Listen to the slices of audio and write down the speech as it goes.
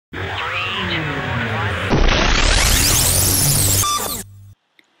Hey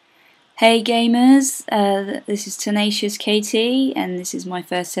gamers, this is Tenacious KT and this is my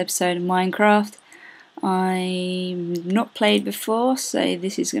first episode of Minecraft. I've not played before, so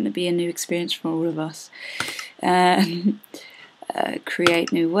this is going to be a new experience for all of us.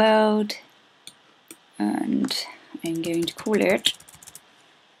 Create new world, and I'm going to call it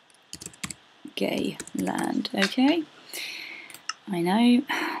Gayland. Okay, I know,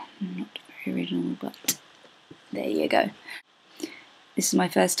 not very original, but there you go. This is my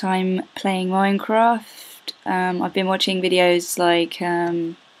first time playing Minecraft. I've been watching videos like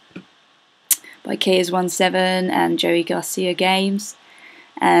by KatersGamers and JoeyGraceffaGames,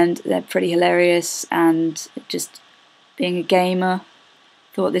 and they're pretty hilarious, and just being a gamer,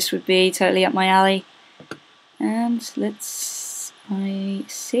 thought this would be totally up my alley. And I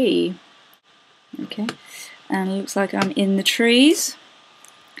see. Okay, and it looks like I'm in the trees.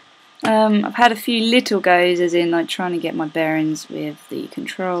 I've had a few little goes, as in like trying to get my bearings with the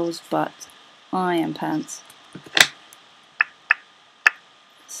controls, but I am pants.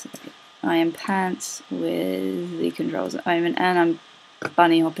 So I am pants with the controls at the moment, and I'm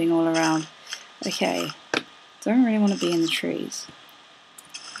bunny hopping all around. Okay, don't really want to be in the trees.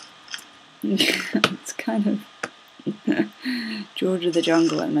 It's kind of George of the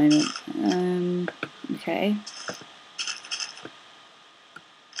Jungle at the moment. Okay.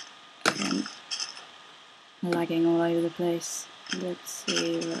 Lagging all over the place. Let's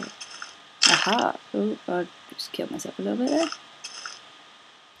see. Right. Aha! Oh, I just killed myself a little bit there.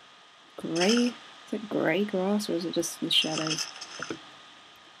 Grey? Is it grey grass or is it just the shadows?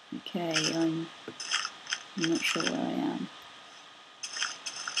 Okay, I'm not sure where I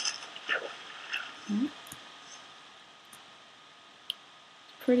am.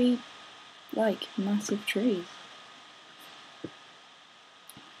 Pretty, like, massive trees.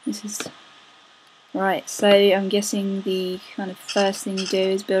 This is... Right, so I'm guessing the kind of first thing you do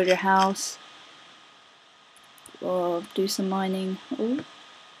is build your house or do some mining. Oh,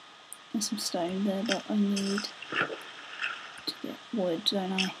 there's some stone there, but I need to get wood,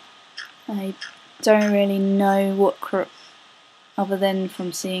 don't I? I don't really know what other than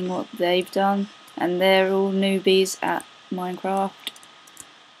from seeing what they've done, and they're all newbies at Minecraft.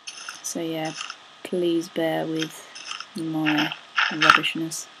 So yeah, please bear with my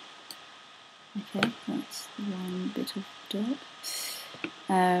rubbishness. Okay, that's one bit of dirt.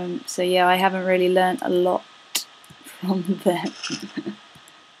 So yeah, I haven't really learnt a lot from them.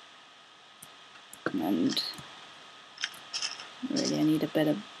 And really I need a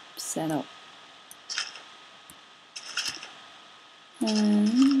better setup.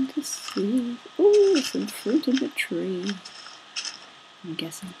 And this is... ooh, some fruit in the tree, I'm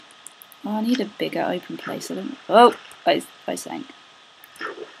guessing. Oh, I need a bigger open place. I don't... oh, I sank.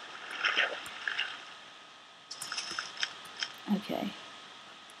 Okay.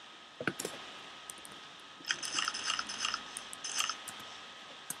 I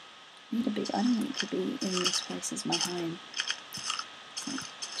don't want it to be in this place as my home. It's like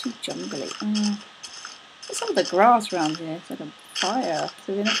too jungly. There's some of the grass around here. It's like a fire. Is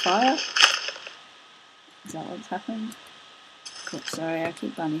there been a fire? Is that what's happened? Cool, sorry, I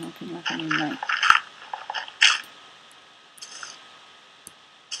keep bunny hopping like I'm in night.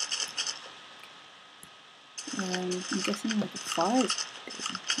 I'm guessing like a fire's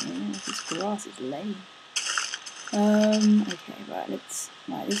yeah, this grass is lame. Okay, right,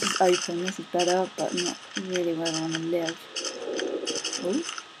 right, this is open, this is better, but not really where I want to live. Ooh.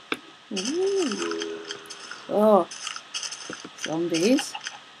 Ooh. Oh, zombies.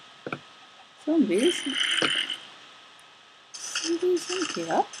 Zombies? Zombies in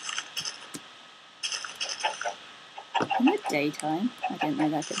here? In the daytime? I didn't know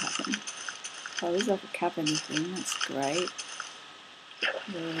that could happen. Oh, there's like a cavern thing, that's great.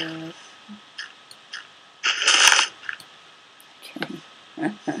 Okay.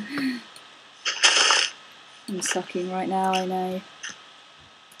 I'm sucking right now, I know.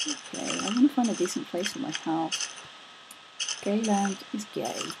 Okay, I want to find a decent place for my house. Gayland is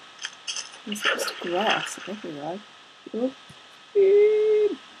gay. There's just grass everywhere. Oh.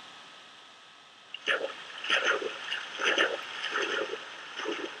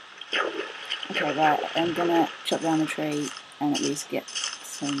 Okay, right, I'm gonna chop down the tree and at least get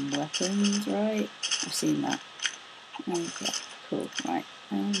some weapons, right? I've seen that. Okay, cool, right.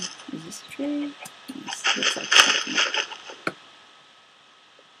 Is this a tree? This looks like something.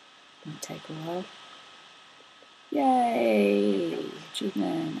 Might take a while. Yay!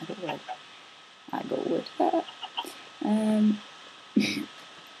 Achievement! I got wood. I got wood.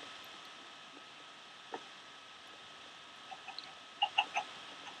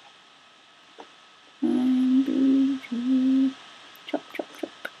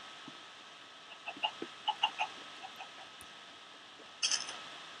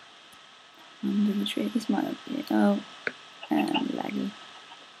 Actually, this might not be. Oh, and laggy.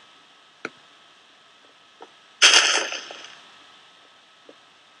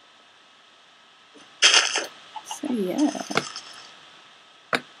 So yeah.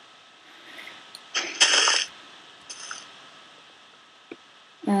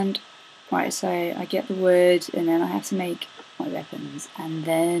 And right, so I get the wood, and then I have to make my weapons, and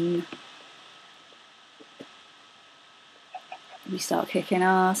then we start kicking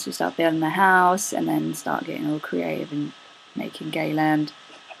ass, we start building the house, and then start getting all creative and making Gayland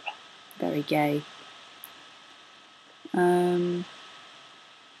very gay. I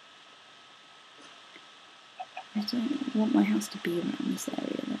don't want my house to be around this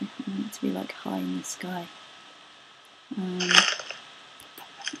area though. I want it to be like high in the sky.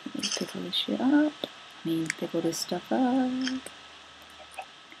 Let's pick all this shit up. Pick all this stuff up.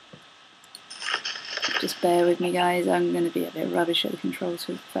 Just bear with me, guys. I'm going to be a bit rubbish at the controls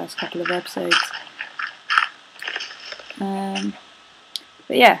for the first couple of episodes.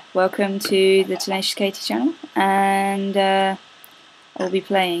 But yeah, welcome to the Tenacious Katie channel, and I'll be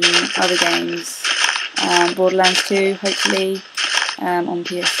playing other games. Borderlands 2, hopefully, on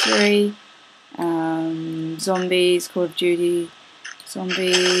PS3. Zombies, Call of Duty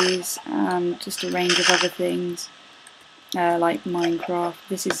Zombies, and just a range of other things like Minecraft.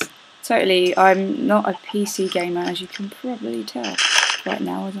 This is totally, I'm not a PC gamer, as you can probably tell right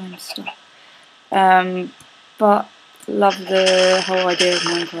now as I'm stuck. But love the whole idea of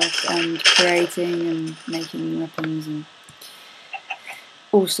Minecraft and creating and making weapons and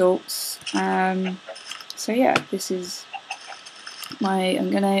all sorts. So yeah, this is my,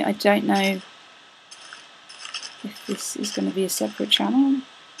 I don't know if this is going to be a separate channel.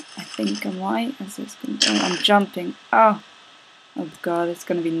 I think I might, as it's going to, I'm jumping. Oh god, it's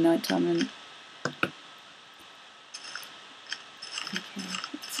going to be night time and okay,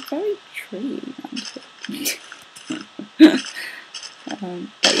 it's a very tree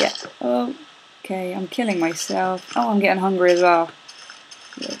but yeah, okay, I'm killing myself. Oh, I'm getting hungry as well,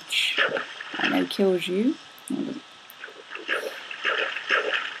 which I know kills you.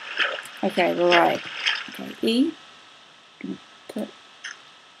 Okay, right. Okay, E. I'm gonna put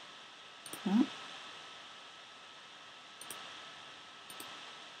that.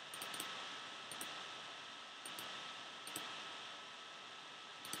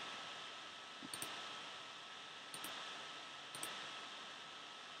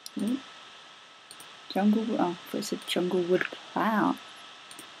 Ooh. Jungle wood. Oh, it's a jungle wood plow.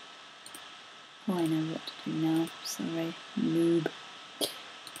 Oh, I know what to do now. Sorry, noob.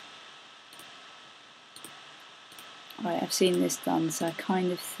 Right, I've seen this done, so I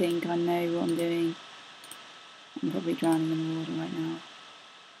kind of think I know what I'm doing. I'm probably drowning in the water right now.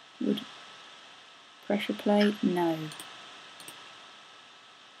 Wood. Pressure plate? No.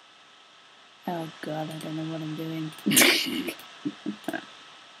 Oh god, I don't know what I'm doing.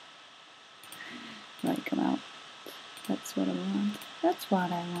 Right, come out. That's what I want. That's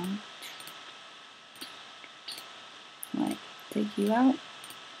what I want. Right, take you out.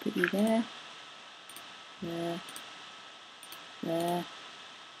 Put you there. There. There.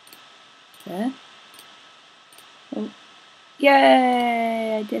 There. Oh.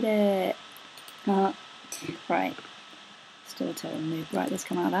 Yay! I did it! Right. Still a total noob. Right, let's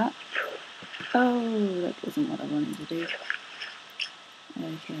come out of that. Oh, that wasn't what I wanted to do.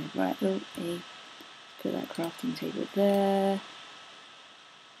 Okay, right, put that crafting table there.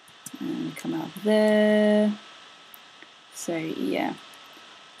 And come out of there. So, yeah.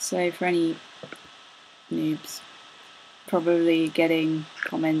 So, for any noobs probably getting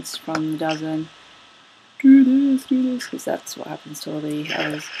comments from the dozen, do this, because that's what happens to all the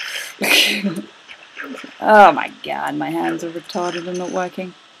others. Oh my god, my hands are retarded and not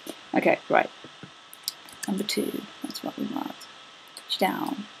working. Okay, right. Number 2, that's what we want. Put you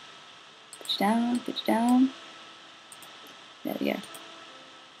down. Put you down, put you down. There we go.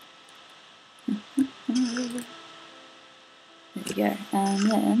 There we go.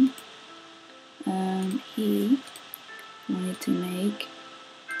 And then he wanted to make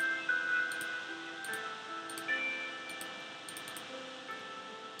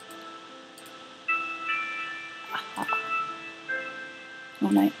oh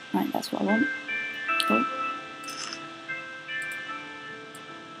no, right, that's what I want. Oh.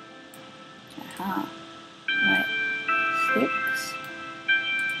 Aha. Right. Sticks.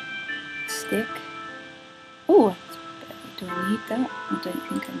 Stick. Oh, do I need that? I don't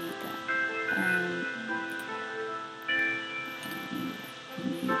think I need that.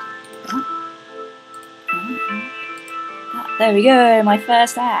 There we go, my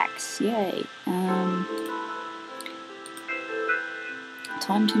first axe. Yay.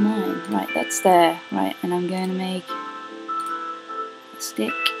 time to mine. Right, that's there. Right, and I'm going to make a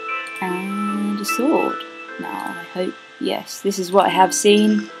stick and a sword. Now, I hope, yes, this is what I have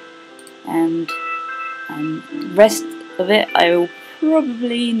seen, and the rest of it I will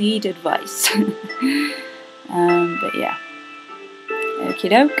probably need advice. But yeah, okie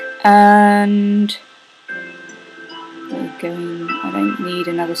doke, and we're going, I don't need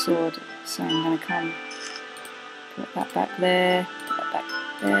another sword, so I'm going to come put that back there, put that back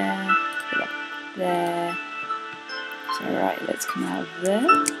there, put that back there. So right, let's come out of there.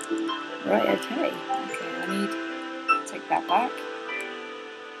 Right, okay, I need to take that back.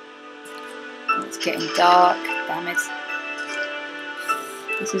 Oh, it's getting dark, damn it.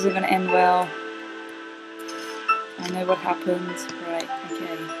 This isn't going to end well. I know what happens. Right,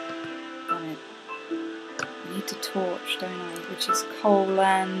 okay. Damn it. I need to torch, don't I? Which is coal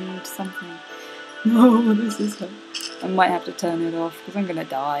and something. No, what is this? I might have to turn it off because I'm going to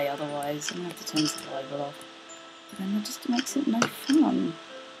die otherwise. I'm going to have to turn survival off. But then that just makes it no fun.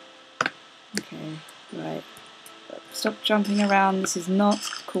 Okay, right. Stop jumping around. This is not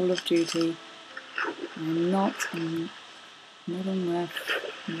Call of Duty. I'm not in Modern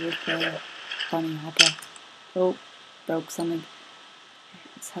Warfare bunny hopper. Oh, broke something.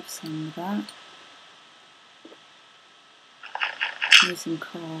 Let's have some of that. Maybe some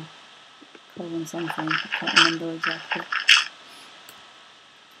coal. Coal and something. I can't remember exactly.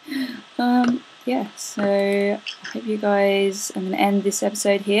 Yeah, so I hope you guys, I'm going to end this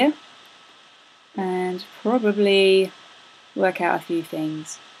episode here and probably work out a few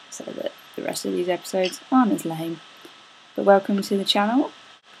things so that the rest of these episodes aren't as lame. But welcome to the channel,